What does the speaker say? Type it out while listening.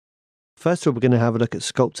First of all, we're going to have a look at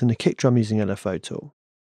sculpting the kick drum using LFO tool.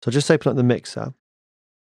 So I'll just open up the mixer.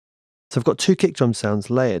 So I've got two kick drum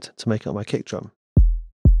sounds layered to make up my kick drum.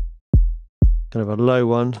 Kind of a low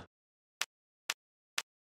one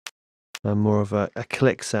and more of a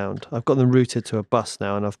click sound. I've got them routed to a bus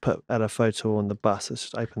now, and I've put LFO tool on the bus. Let's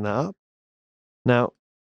just open that up. Now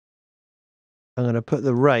I'm going to put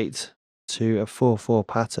the rate to a 4/4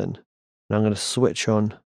 pattern, and I'm going to switch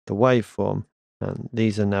on the waveform, and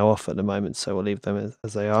these are now off at the moment, so we'll leave them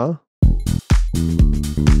as they are.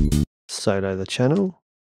 Solo the channel.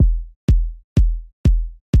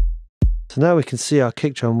 So now we can see our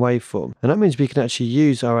kick drum waveform, and that means we can actually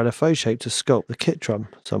use our LFO shape to sculpt the kick drum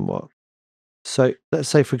somewhat. So let's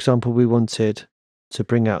say, for example, we wanted to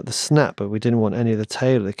bring out the snap, but we didn't want any of the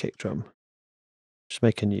tail of the kick drum. Just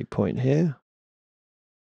make a new point here.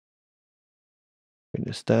 Bring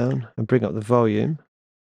this down and bring up the volume.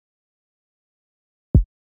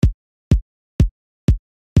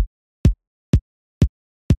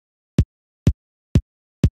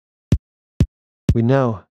 We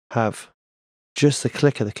now have just the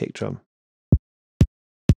click of the kick drum.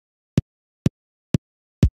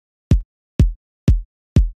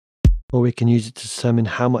 Or we can use it to determine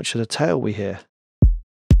how much of the tail we hear.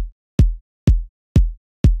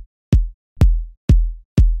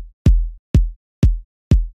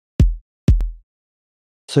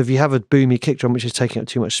 So if you have a boomy kick drum which is taking up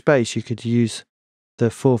too much space, you could use the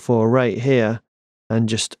 4/4 rate here and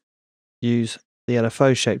just use the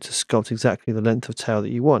LFO shape to sculpt exactly the length of tail that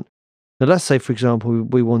you want. Now let's say, for example,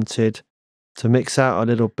 we wanted to mix out a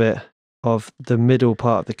little bit of the middle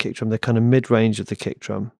part of the kick drum, the kind of mid-range of the kick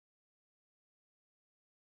drum.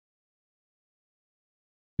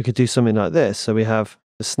 We could do something like this. So we have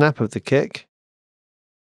the snap of the kick.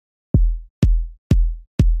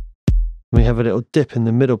 We have a little dip in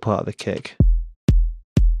the middle part of the kick.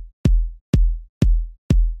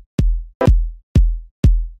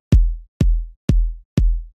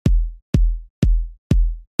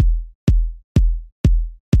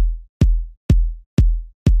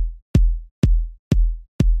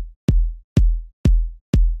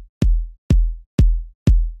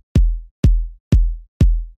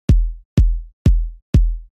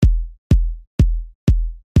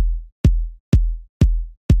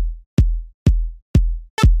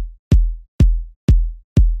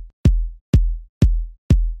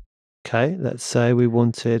 Okay, let's say we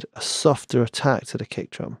wanted a softer attack to the kick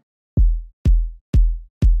drum.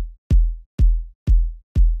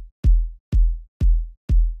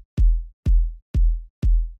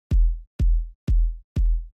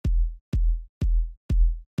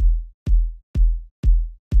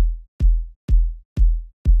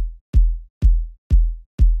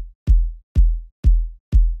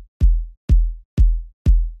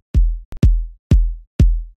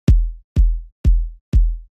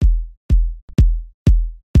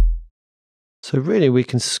 So really we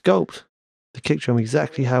can sculpt the kick drum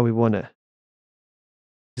exactly how we want it.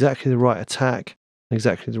 Exactly the right attack,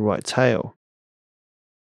 exactly the right tail.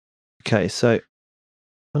 Okay, so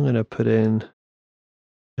I'm going to put in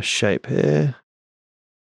a shape here.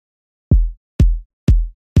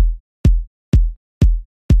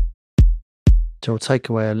 So I'll take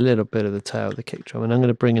away a little bit of the tail of the kick drum, and I'm going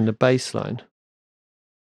to bring in the bass line.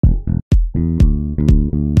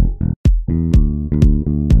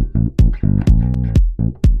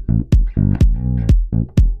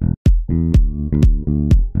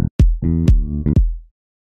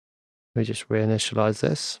 Let me just reinitialize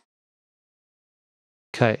this.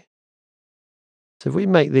 Okay, so if we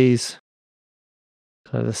make these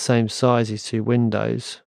kind of the same size, these two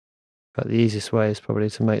windows, but the easiest way is probably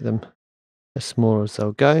to make them as small as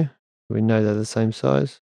they'll go. We know they're the same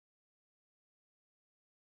size.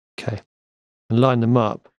 Okay, and line them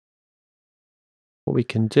up. What we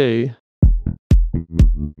can do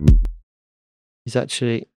is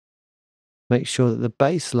actually make sure that the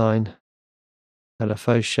bass line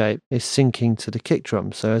LFO shape is syncing to the kick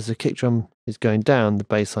drum. So as the kick drum is going down, the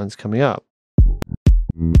bass line's coming up.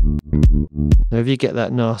 Now if you get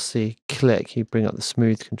that nasty click, you bring up the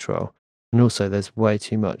smooth control. And also there's way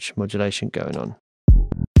too much modulation going on.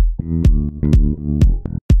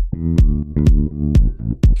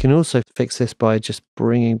 You can also fix this by just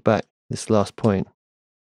bringing back this last point.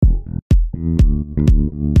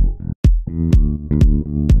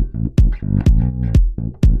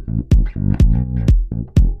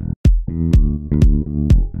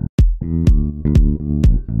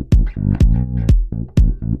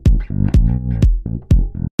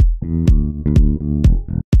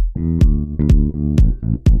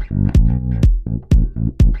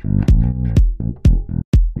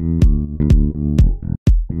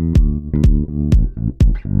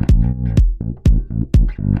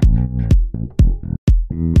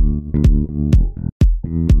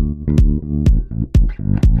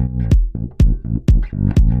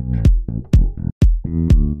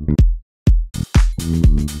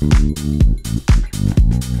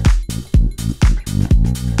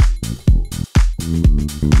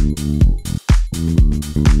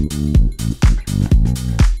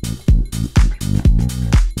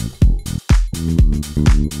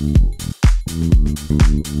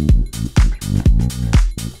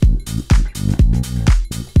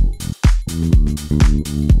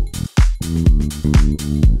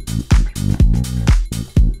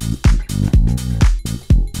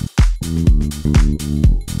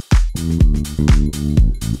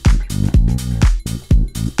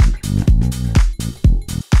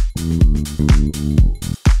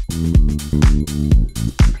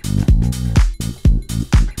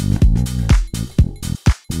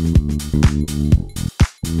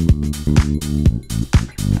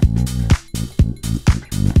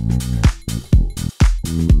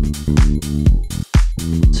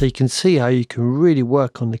 So you can see how you can really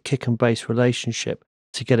work on the kick and bass relationship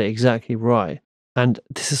to get it exactly right. And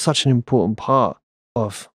this is such an important part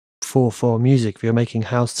of 4/4 music. If you're making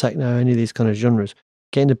house, techno, any of these kind of genres,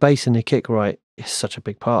 getting the bass and the kick right is such a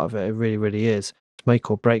big part of it. It really, really is. It's make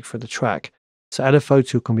or break for the track. So LFO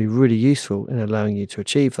tool can be really useful in allowing you to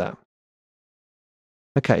achieve that.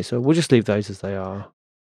 Okay, so we'll just leave those as they are.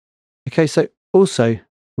 Okay, so also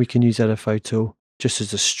we can use LFO tool just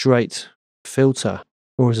as a straight filter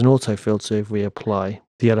or as an auto filter if we apply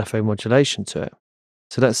the LFO modulation to it.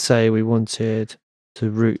 So let's say we wanted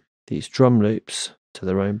to route these drum loops to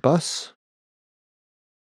their own bus.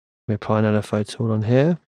 We apply an LFO tool on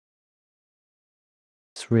here.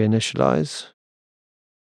 Let's reinitialize.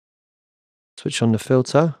 Switch on the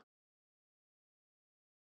filter.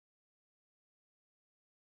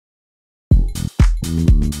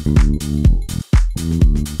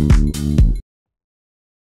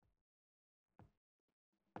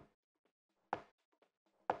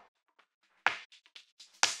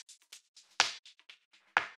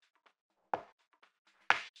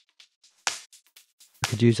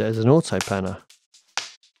 We could use it as an auto panner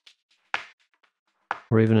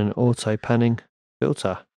or even an auto panning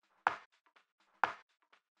filter.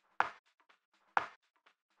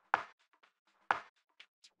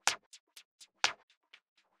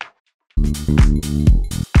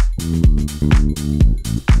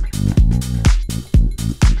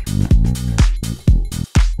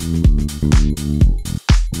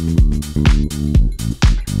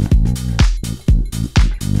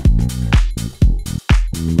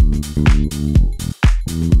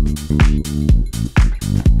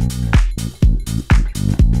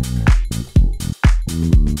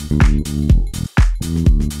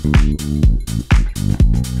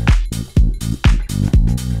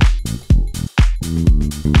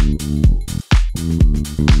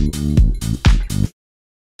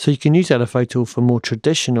 So you can use LFO tool for more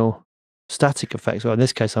traditional static effects. Well, in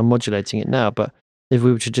this case, I'm modulating it now, but if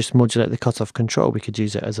we were to just modulate the cutoff control, we could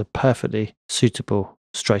use it as a perfectly suitable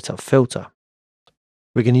straight up filter.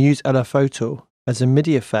 We're going to use LFO tool as a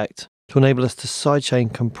MIDI effect to enable us to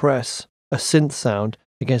sidechain compress a synth sound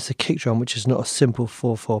against a kick drum, which is not a simple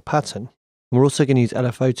 4/4 pattern. We're also going to use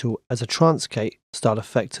LFO tool as a transcate style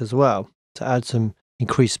effect as well to add some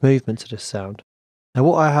increased movement to this sound. Now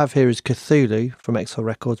what I have here is Cthulhu from Xfer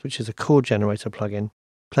Records, which is a chord generator plugin,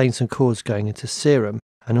 playing some chords going into Serum,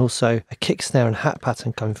 and also a kick, snare and hat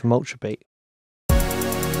pattern coming from Ultrabeat.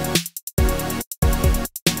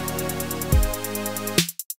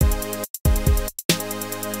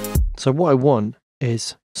 So what I want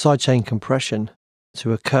is sidechain compression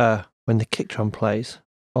to occur when the kick drum plays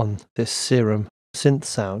on this Serum synth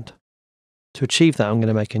sound. To achieve that, I'm going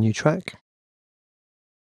to make a new track.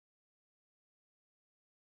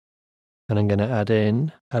 And I'm going to add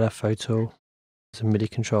in LFO tool as a MIDI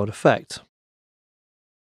controlled effect.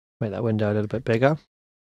 Make that window a little bit bigger.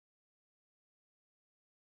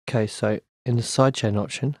 Okay, so in the sidechain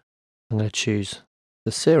option, I'm going to choose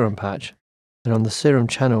the Serum patch. And on the Serum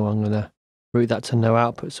channel, I'm going to route that to no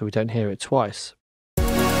output so we don't hear it twice.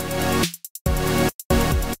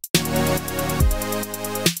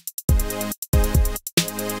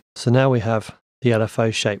 So now we have the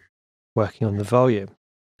LFO shape working on the volume.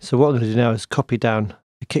 So what I'm going to do now is copy down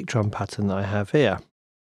the kick drum pattern that I have here.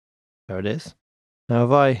 There it is. Now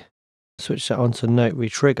if I switch that on to note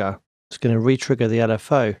retrigger, it's going to re-trigger the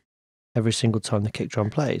LFO every single time the kick drum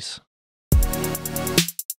plays.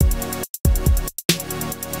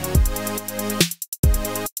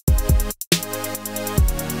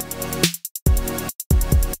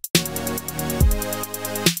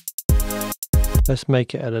 Let's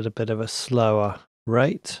make it a little bit of a slower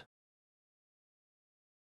rate.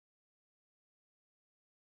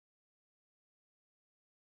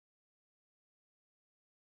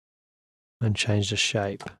 And change the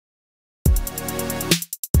shape.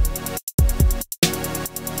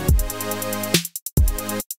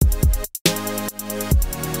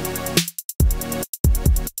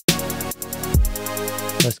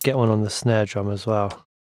 Let's get one on the snare drum as well.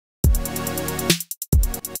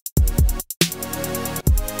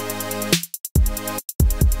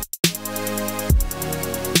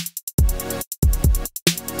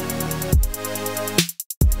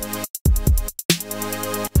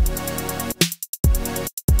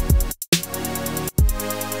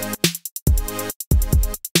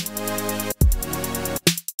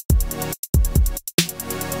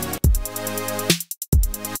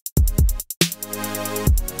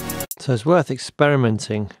 So it's worth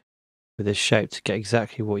experimenting with this shape to get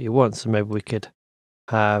exactly what you want. So maybe we could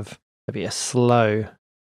have maybe a slow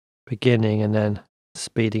beginning and then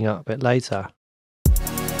speeding up a bit later.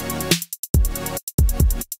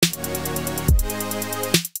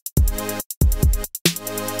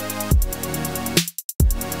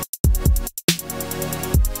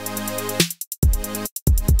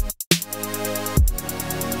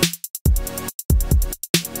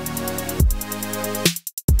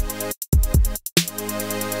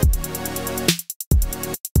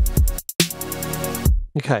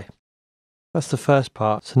 Okay, that's the first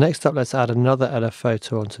part. So next up, let's add another LFO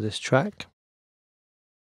tool onto this track.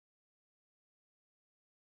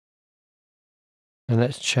 And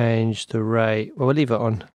let's change the rate. Well, we'll leave it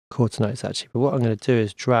on quarter notes actually, but what I'm going to do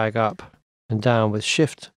is drag up and down with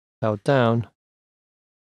Shift held down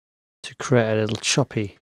to create a little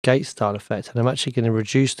choppy gate style effect. And I'm actually going to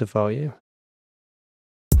reduce the volume.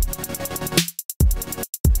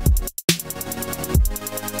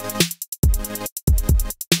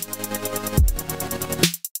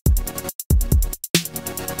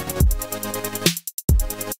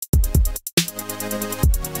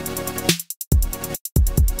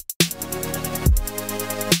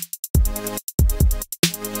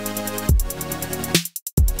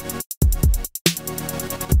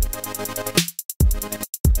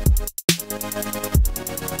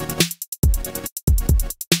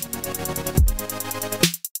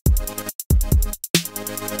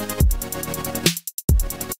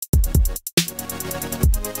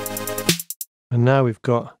 And now we've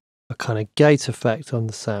got a kind of gate effect on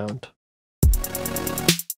the sound.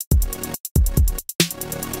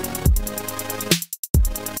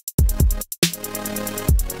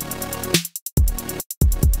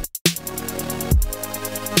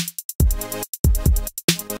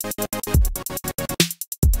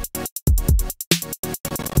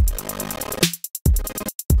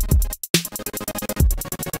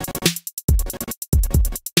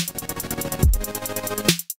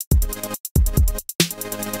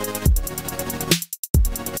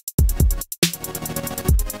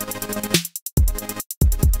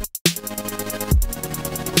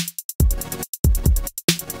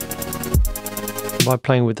 By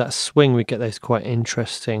playing with that swing, we get those quite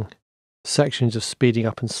interesting sections of speeding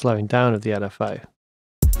up and slowing down of the LFO.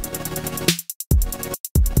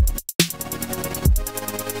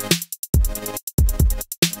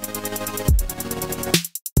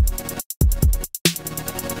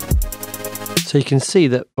 So you can see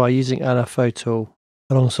that by using LFO tool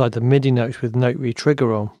alongside the MIDI notes with note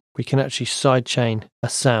retrigger on, we can actually sidechain a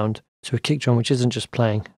sound to a kick drum which isn't just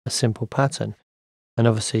playing a simple pattern. And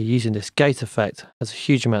obviously using this gate effect has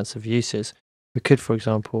huge amounts of uses. We could, for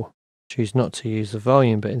example, choose not to use the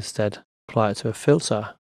volume but instead apply it to a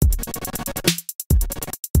filter.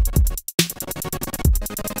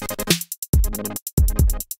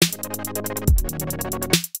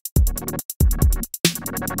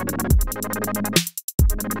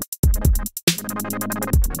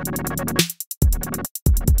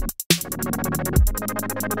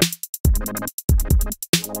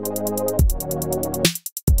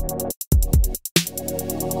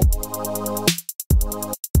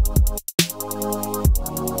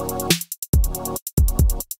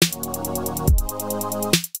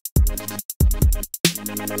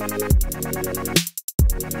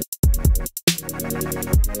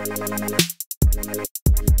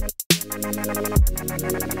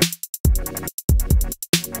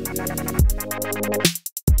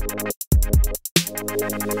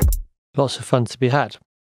 Lots of fun to be had.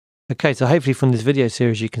 Okay, so hopefully from this video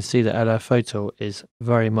series you can see that LFO tool is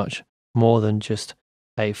very much more than just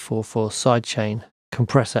a 4/4 sidechain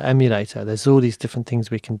compressor emulator. There's all these different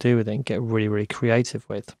things we can do with it and get really, really creative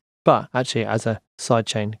with. But actually as a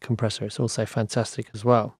sidechain compressor, it's also fantastic as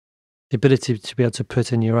well. The ability to be able to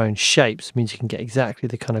put in your own shapes means you can get exactly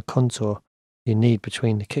the kind of contour you need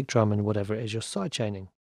between the kick drum and whatever it is you're sidechaining.